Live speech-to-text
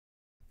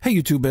Hey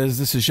YouTubers,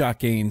 this is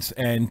Jacques,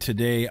 and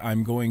today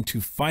I'm going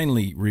to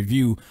finally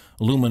review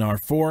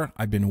Luminar 4.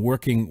 I've been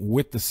working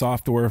with the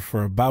software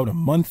for about a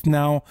month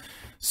now,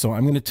 so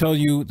I'm going to tell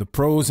you the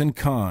pros and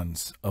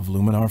cons of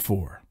Luminar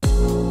 4.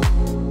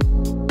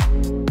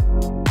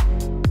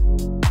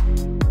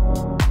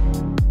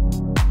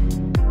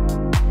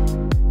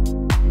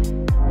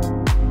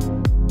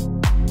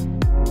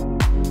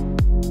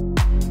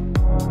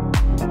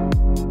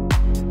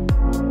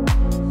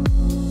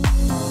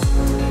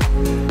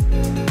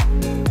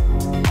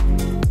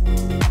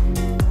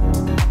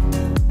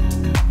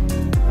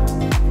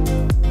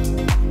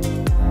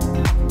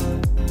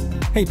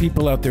 Hey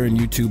people out there in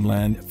YouTube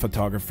land,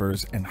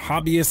 photographers and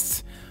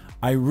hobbyists,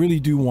 I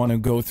really do want to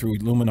go through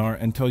Luminar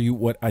and tell you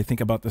what I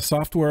think about the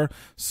software.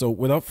 So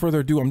without further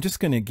ado, I'm just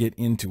going to get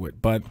into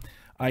it. But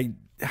I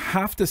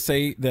have to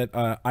say that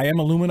I am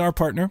a Luminar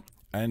partner,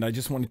 and I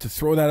just wanted to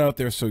throw that out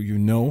there so you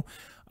know.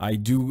 I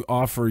do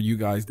offer you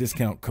guys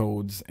discount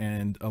codes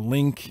and a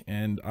link,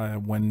 and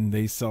when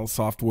they sell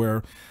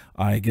software,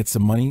 I get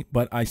some money,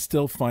 but I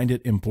still find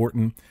it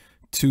important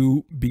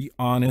to be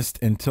honest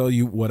and tell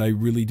you what I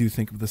really do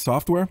think of the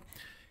software.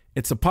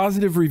 It's a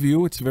positive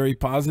review. It's very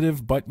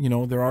positive, but you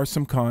know, there are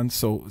some cons.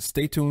 So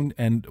stay tuned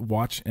and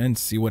watch and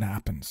see what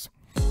happens.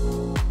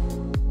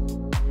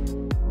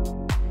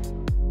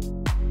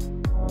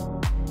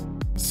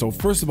 So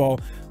first of all,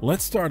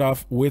 let's start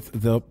off with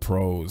the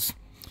pros.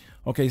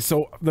 Okay,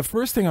 so the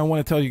first thing I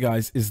want to tell you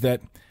guys is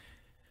that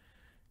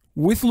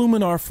with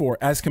Luminar 4,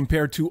 as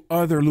compared to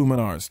other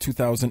Luminars,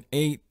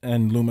 2008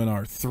 and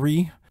Luminar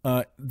 3,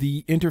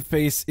 the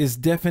interface is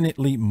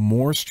definitely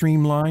more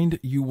streamlined.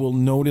 You will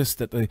notice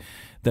that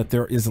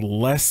there is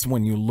less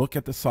when you look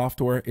at the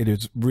software. It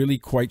is really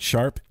quite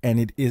sharp, and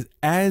it is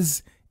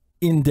as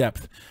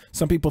in-depth.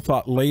 Some people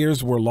thought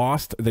layers were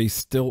lost. They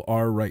still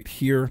are right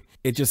here.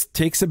 It just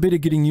takes a bit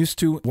of getting used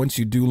to. Once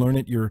you do learn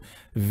it, you're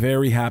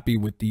very happy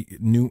with the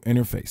new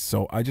interface.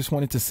 So I just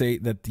wanted to say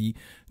that the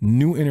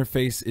new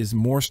interface is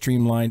more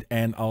streamlined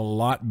and a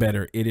lot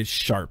better. It is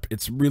sharp.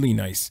 It's really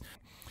nice.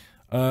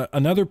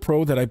 Another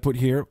pro that I put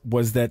here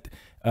was that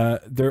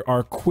there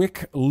are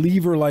quick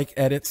lever-like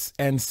edits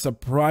and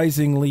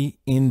surprisingly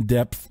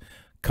in-depth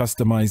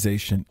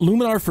customization.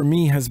 Luminar for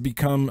me has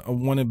become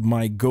one of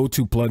my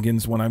go-to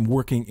plugins when I'm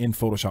working in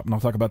Photoshop, and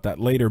I'll talk about that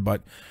later.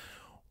 But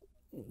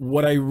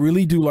what I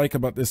really do like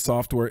about this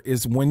software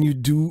is when you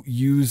do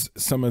use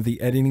some of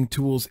the editing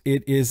tools,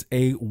 it is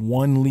a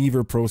one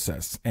lever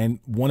process. And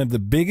one of the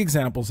big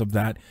examples of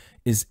that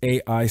is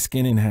AI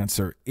Skin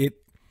Enhancer. It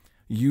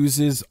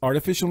uses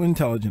artificial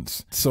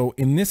intelligence. So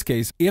in this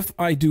case, if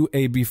I do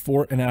a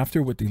before and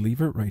after with the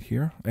lever right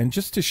here, and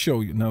just to show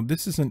you, now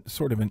this isn't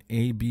sort of an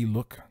A/B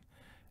look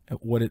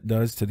at what it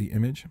does to the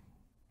image.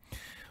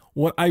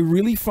 What I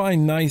really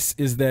find nice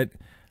is that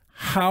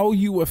how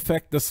you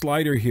affect the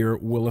slider here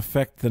will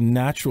affect the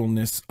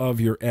naturalness of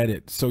your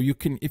edit. So you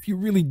can, if you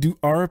really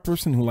are a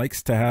person who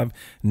likes to have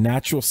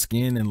natural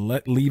skin and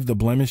leave the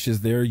blemishes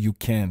there, you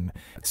can.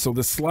 So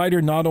the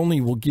slider not only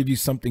will give you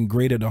something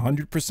great at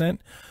 100%,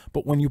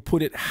 but when you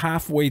put it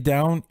halfway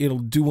down, it'll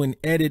do an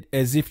edit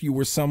as if you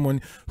were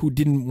someone who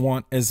didn't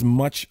want as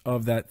much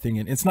of that thing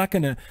in. It's not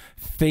going to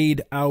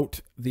fade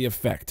out the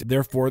effect.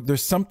 Therefore,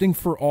 there's something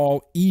for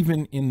all,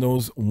 even in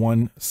those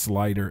one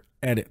slider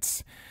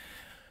edits.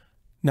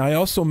 Now, I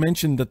also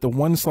mentioned that the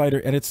one slider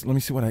edits, let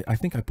me see what I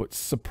think I put,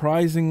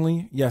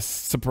 surprisingly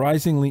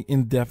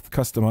in-depth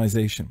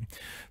customization.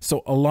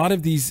 So a lot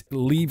of these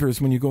levers,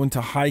 when you go into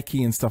high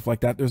key and stuff like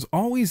that, there's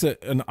always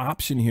an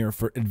option here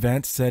for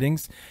advanced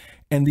settings.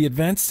 And the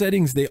advanced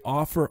settings they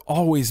offer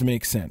always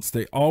make sense.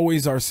 They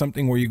always are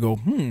something where you go,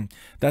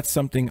 that's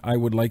something I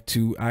would like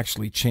to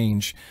actually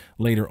change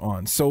later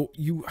on. So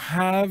you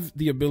have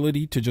the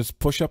ability to just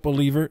push up a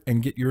lever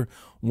and get your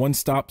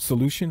one-stop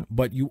solution,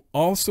 but you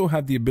also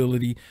have the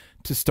ability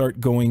to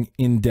start going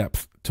in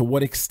depth. To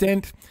what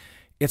extent?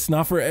 It's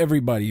not for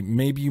everybody.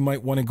 Maybe you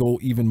might want to go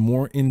even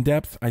more in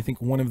depth. I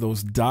think one of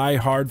those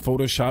die-hard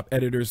Photoshop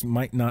editors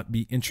might not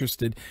be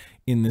interested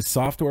in this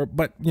software,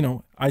 but you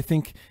know, I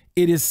think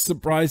it is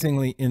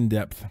surprisingly in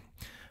depth.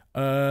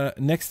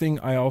 Next thing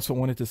I also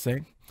wanted to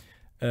say,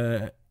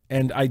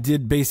 and I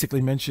did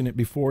basically mention it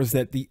before, is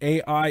that the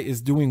AI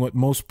is doing what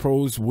most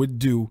pros would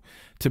do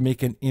to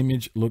make an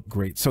image look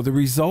great. So the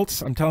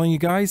results, I'm telling you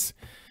guys,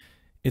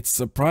 it's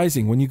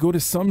surprising. When you go to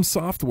some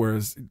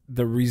softwares,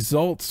 the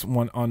results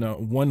on a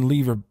one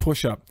lever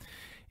push up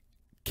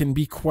can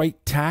be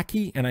quite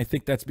tacky. And I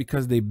think that's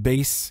because they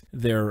base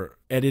their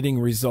editing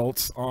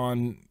results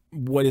on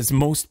what is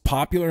most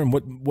popular, and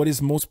what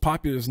is most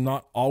popular is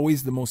not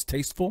always the most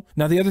tasteful.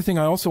 Now, the other thing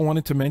I also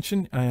wanted to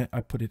mention,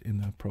 I put it in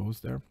the pros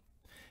there,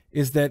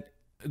 is that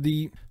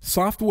the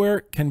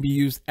software can be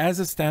used as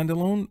a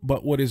standalone,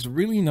 but what is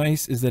really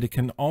nice is that it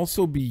can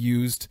also be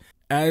used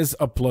as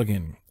a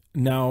plugin.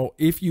 Now,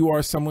 if you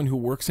are someone who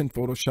works in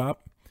Photoshop,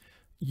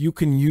 you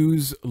can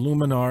use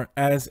Luminar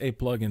as a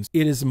plugin.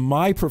 It is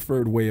my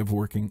preferred way of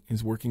working,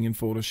 is working in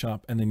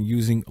Photoshop and then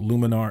using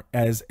Luminar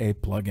as a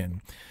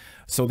plugin.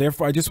 So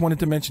therefore, I just wanted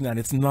to mention that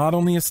it's not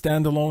only a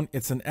standalone,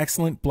 it's an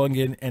excellent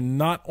plugin, and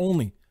not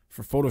only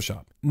for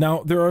Photoshop.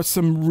 Now, there are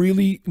some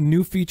really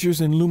new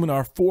features in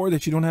Luminar 4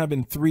 that you don't have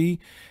in 3,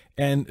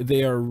 and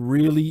they are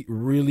really,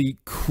 really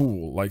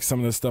cool. Like some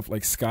of the stuff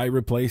like sky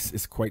replace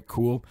is quite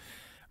cool.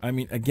 I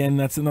mean, again,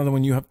 that's another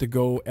one you have to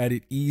go at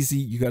it easy.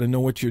 You got to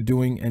know what you're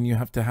doing, and you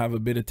have to have a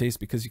bit of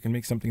taste, because you can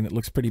make something that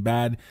looks pretty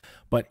bad,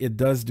 but it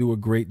does do a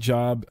great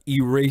job.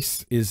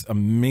 Erase is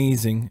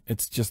amazing.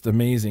 It's just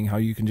amazing how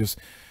you can just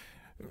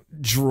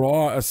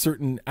draw a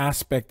certain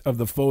aspect of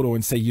the photo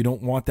and say you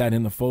don't want that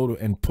in the photo,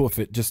 and poof,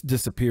 it just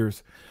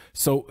disappears.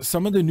 So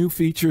some of the new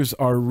features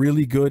are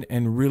really good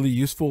and really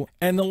useful.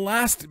 And the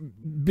last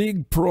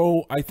big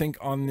pro, I think,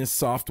 on this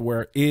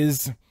software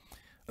is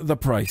the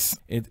price.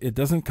 It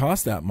doesn't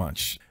cost that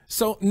much.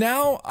 So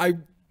now I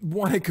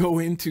want to go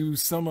into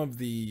some of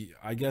the,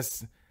 I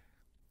guess,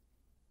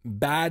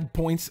 bad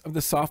points of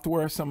the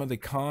software, some of the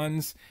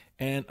cons,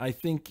 and I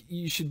think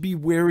you should be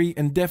wary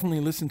and definitely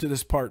listen to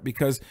this part,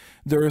 because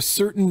there are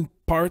certain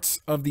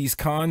parts of these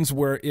cons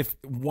where if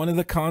one of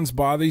the cons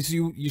bothers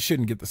you, you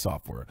shouldn't get the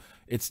software.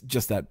 It's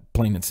just that,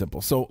 plain and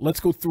simple. So let's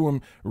go through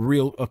them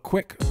real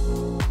quick.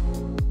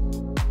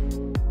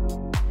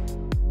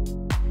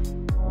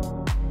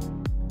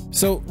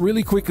 So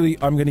really quickly,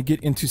 I'm going to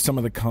get into some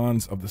of the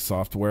cons of the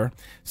software.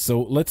 So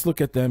let's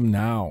look at them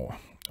now.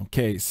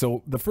 Okay,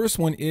 so the first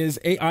one is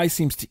AI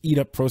seems to eat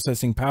up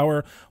processing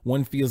power.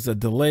 One feels a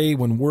delay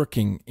when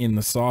working in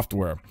the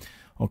software.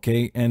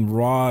 Okay, and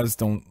RAWs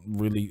don't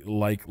really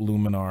like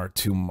Luminar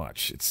too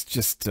much. It's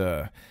just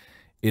a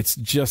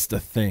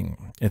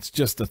thing. It's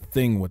just a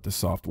thing with the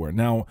software.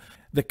 Now,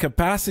 the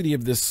capacity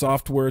of this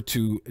software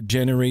to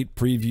generate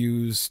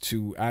previews,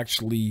 to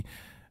actually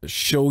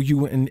show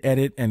you an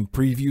edit and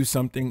preview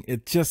something,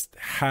 it just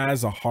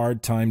has a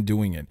hard time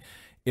doing it.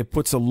 It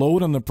puts a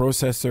load on the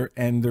processor,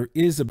 and there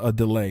is a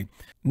delay.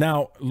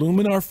 Now,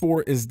 Luminar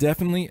 4 is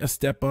definitely a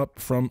step up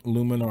from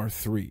Luminar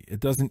 3. It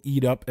doesn't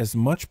eat up as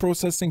much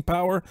processing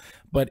power,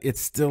 but it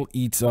still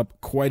eats up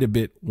quite a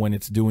bit when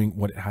it's doing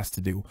what it has to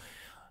do.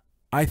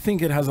 I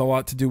think it has a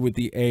lot to do with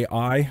the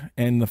AI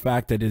and the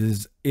fact that it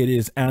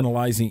is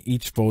analyzing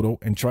each photo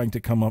and trying to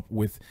come up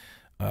with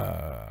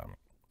a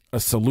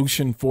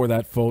solution for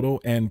that photo.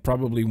 And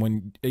probably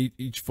when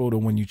each photo,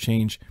 when you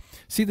change,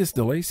 see this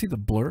delay, see the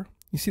blur?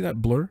 You see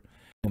that blur?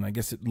 And I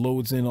guess it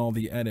loads in all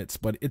the edits,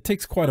 but it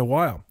takes quite a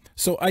while.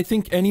 So I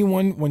think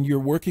anyone, when you're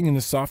working in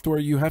the software,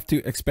 you have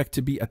to expect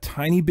to be a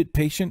tiny bit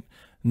patient,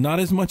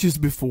 not as much as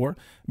before,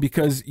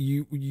 because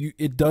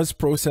it does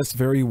process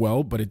very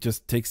well, but it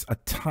just takes a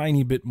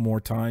tiny bit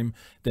more time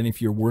than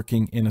if you're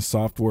working in a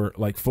software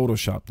like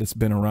Photoshop that's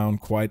been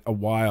around quite a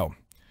while.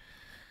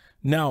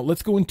 Now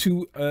let's go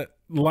into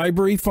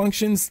library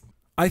functions.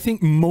 I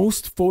think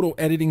most photo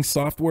editing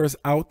softwares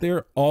out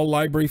there, all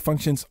library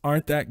functions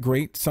aren't that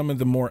great. Some of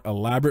the more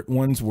elaborate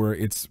ones where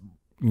it's,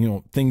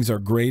 things are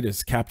great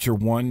is Capture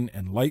One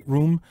and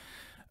Lightroom.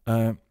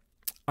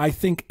 I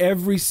think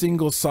every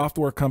single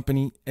software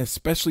company,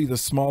 especially the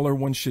smaller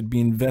ones, should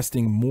be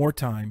investing more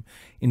time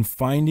in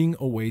finding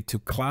a way to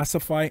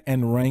classify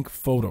and rank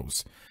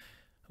photos.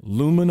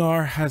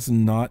 Luminar has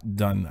not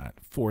done that.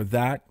 For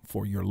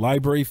your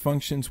library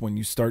functions, when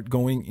you start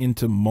going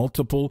into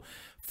multiple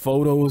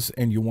photos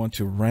and you want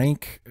to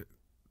rank,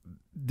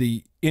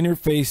 the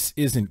interface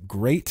isn't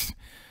great.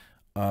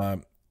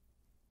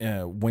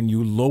 When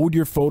you load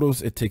your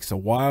photos, it takes a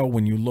while.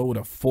 When you load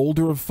a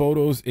folder of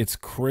photos, it's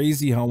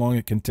crazy how long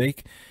it can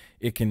take.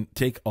 It can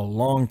take a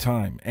long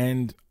time.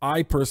 And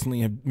I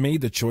personally have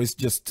made the choice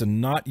just to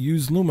not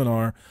use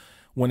Luminar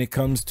when it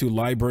comes to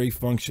library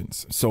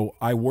functions. So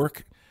I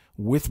work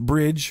with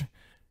Bridge,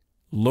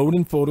 load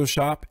in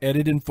Photoshop,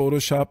 edit in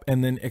Photoshop,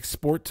 and then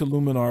export to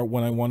Luminar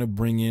when I want to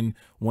bring in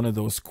one of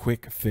those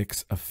quick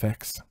fix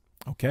effects.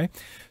 Okay,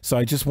 so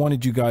I just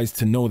wanted you guys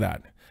to know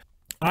that.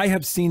 I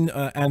have seen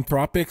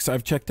Anthropics.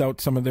 I've checked out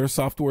some of their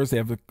softwares. They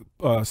have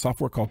a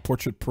software called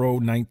Portrait Pro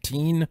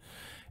 19.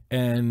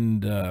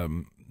 And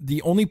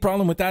the only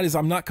problem with that is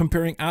I'm not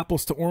comparing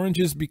apples to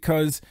oranges,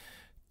 because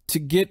to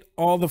get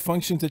all the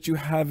functions that you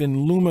have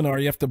in Luminar,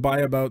 you have to buy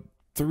about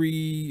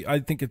three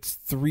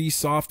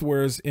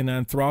softwares in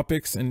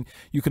Anthropics, and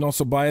you can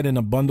also buy it in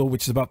a bundle,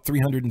 which is about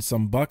 300 and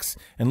some bucks,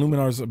 and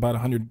Luminar is about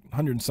 100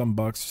 and some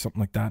bucks, or something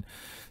like that.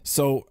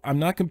 So I'm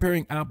not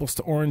comparing apples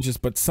to oranges,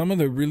 but some of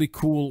the really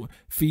cool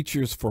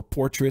features for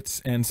portraits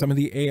and some of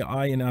the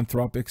AI in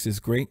Anthropics is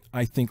great.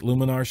 I think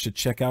Luminar should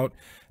check out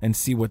and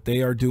see what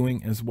they are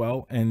doing as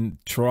well, and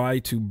try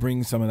to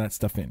bring some of that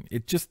stuff in.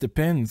 It just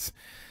depends,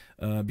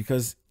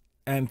 because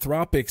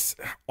Anthropics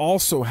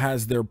also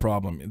has their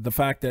problem. The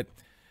fact that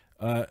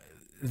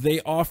they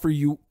offer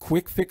you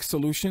quick fix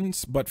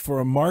solutions, but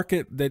for a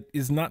market that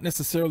is not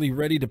necessarily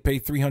ready to pay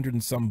 300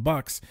 and some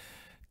bucks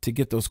to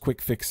get those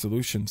quick fix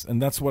solutions.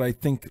 And that's what I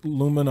think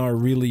Luminar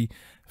really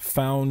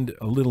found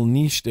a little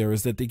niche there,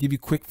 is that they give you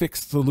quick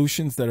fix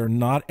solutions that are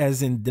not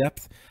as in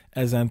depth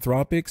as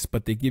Anthropics,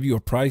 but they give you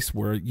a price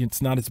where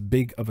it's not as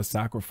big of a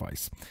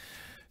sacrifice.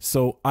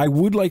 So I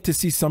would like to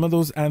see some of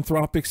those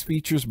Anthropics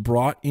features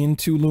brought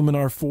into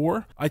Luminar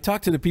 4. I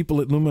talked to the people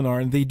at Luminar,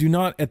 and they do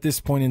not at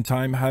this point in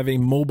time have a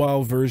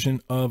mobile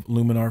version of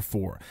Luminar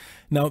 4.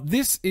 Now,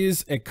 this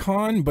is a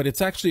con, but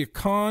it's actually a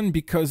con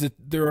because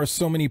there are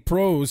so many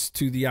pros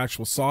to the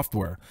actual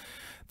software.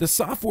 The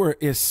software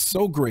is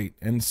so great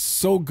and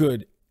so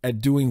good at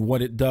doing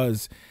what it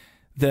does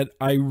that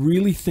I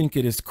really think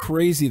it is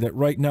crazy that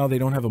right now they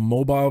don't have a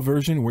mobile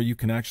version where you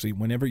can actually,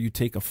 whenever you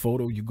take a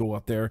photo, you go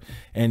out there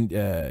and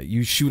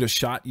you shoot a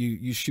shot,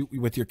 you shoot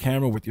with your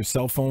camera, with your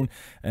cell phone.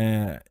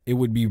 It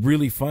would be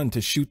really fun to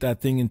shoot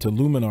that thing into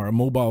Luminar, a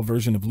mobile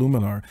version of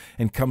Luminar,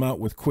 and come out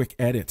with quick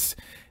edits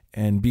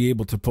and be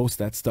able to post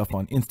that stuff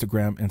on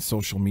Instagram and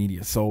social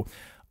media. So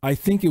I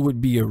think it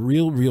would be a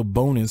real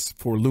bonus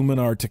for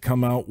Luminar to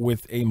come out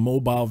with a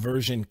mobile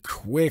version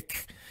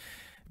quick,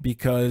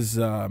 because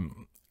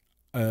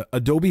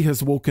Adobe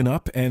has woken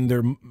up and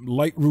their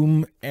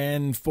Lightroom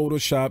and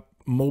Photoshop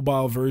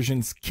mobile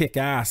versions kick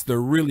ass.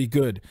 They're really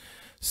good.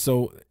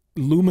 So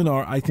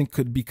Luminar, I think,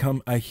 could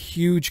become a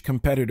huge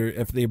competitor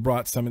if they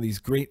brought some of these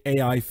great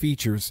AI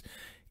features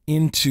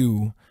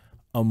into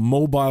a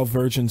mobile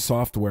version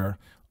software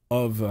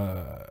of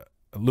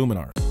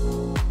Luminar.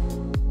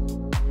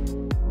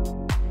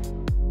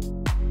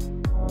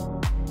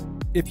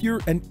 If you're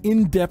an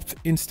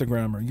in-depth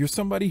Instagrammer, you're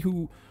somebody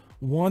who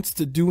wants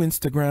to do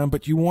Instagram,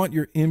 but you want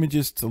your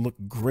images to look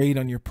great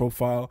on your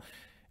profile,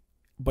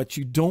 but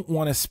you don't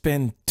want to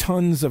spend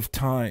tons of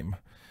time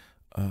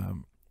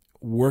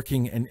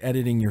working and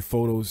editing your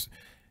photos,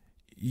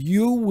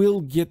 you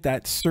will get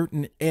that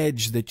certain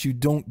edge that you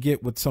don't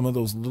get with some of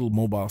those little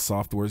mobile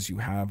softwares you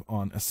have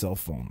on a cell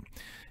phone.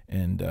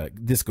 And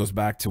this goes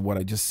back to what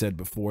I just said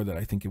before, that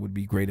I think it would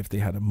be great if they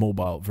had a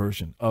mobile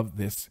version of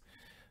this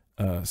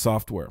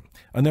software.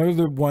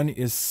 Another one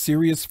is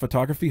serious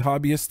photography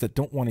hobbyists that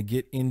don't want to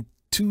get in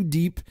too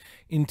deep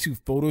into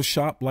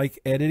Photoshop like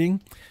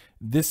editing.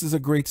 This is a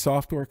great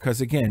software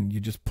because, again, you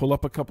just pull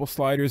up a couple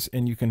sliders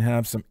and you can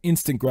have some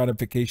instant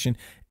gratification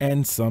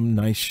and some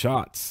nice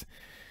shots.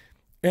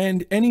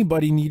 And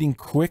anybody needing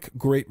quick,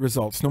 great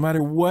results, no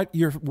matter what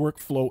your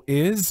workflow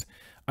is,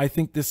 I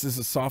think this is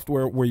a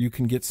software where you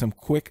can get some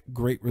quick,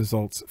 great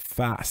results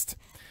fast.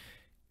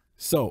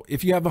 So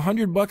if you have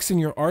 $100 in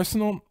your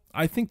arsenal,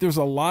 I think there's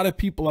a lot of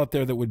people out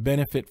there that would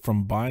benefit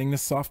from buying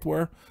this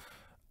software.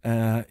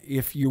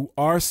 If you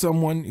are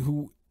someone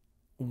who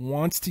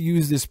wants to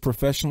use this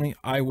professionally,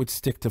 I would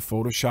stick to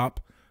Photoshop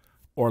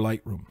or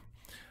Lightroom.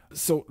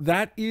 So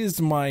that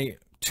is my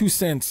 2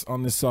 cents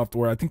on this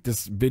software. I think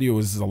this video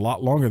is a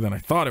lot longer than I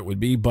thought it would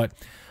be, but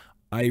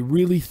I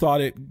really thought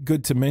it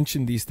good to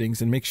mention these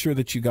things and make sure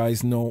that you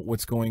guys know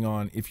what's going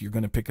on if you're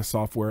going to pick a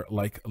software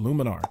like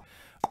Luminar.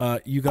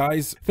 You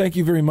guys, thank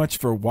you very much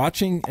for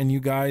watching. And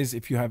you guys,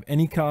 if you have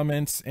any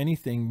comments,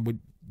 anything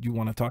you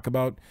want to talk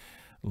about,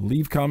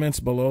 leave comments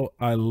below.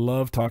 I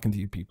love talking to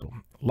you people.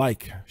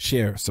 Like,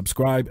 share,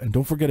 subscribe, and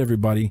don't forget,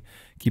 everybody,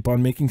 keep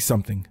on making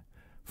something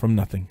from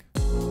nothing.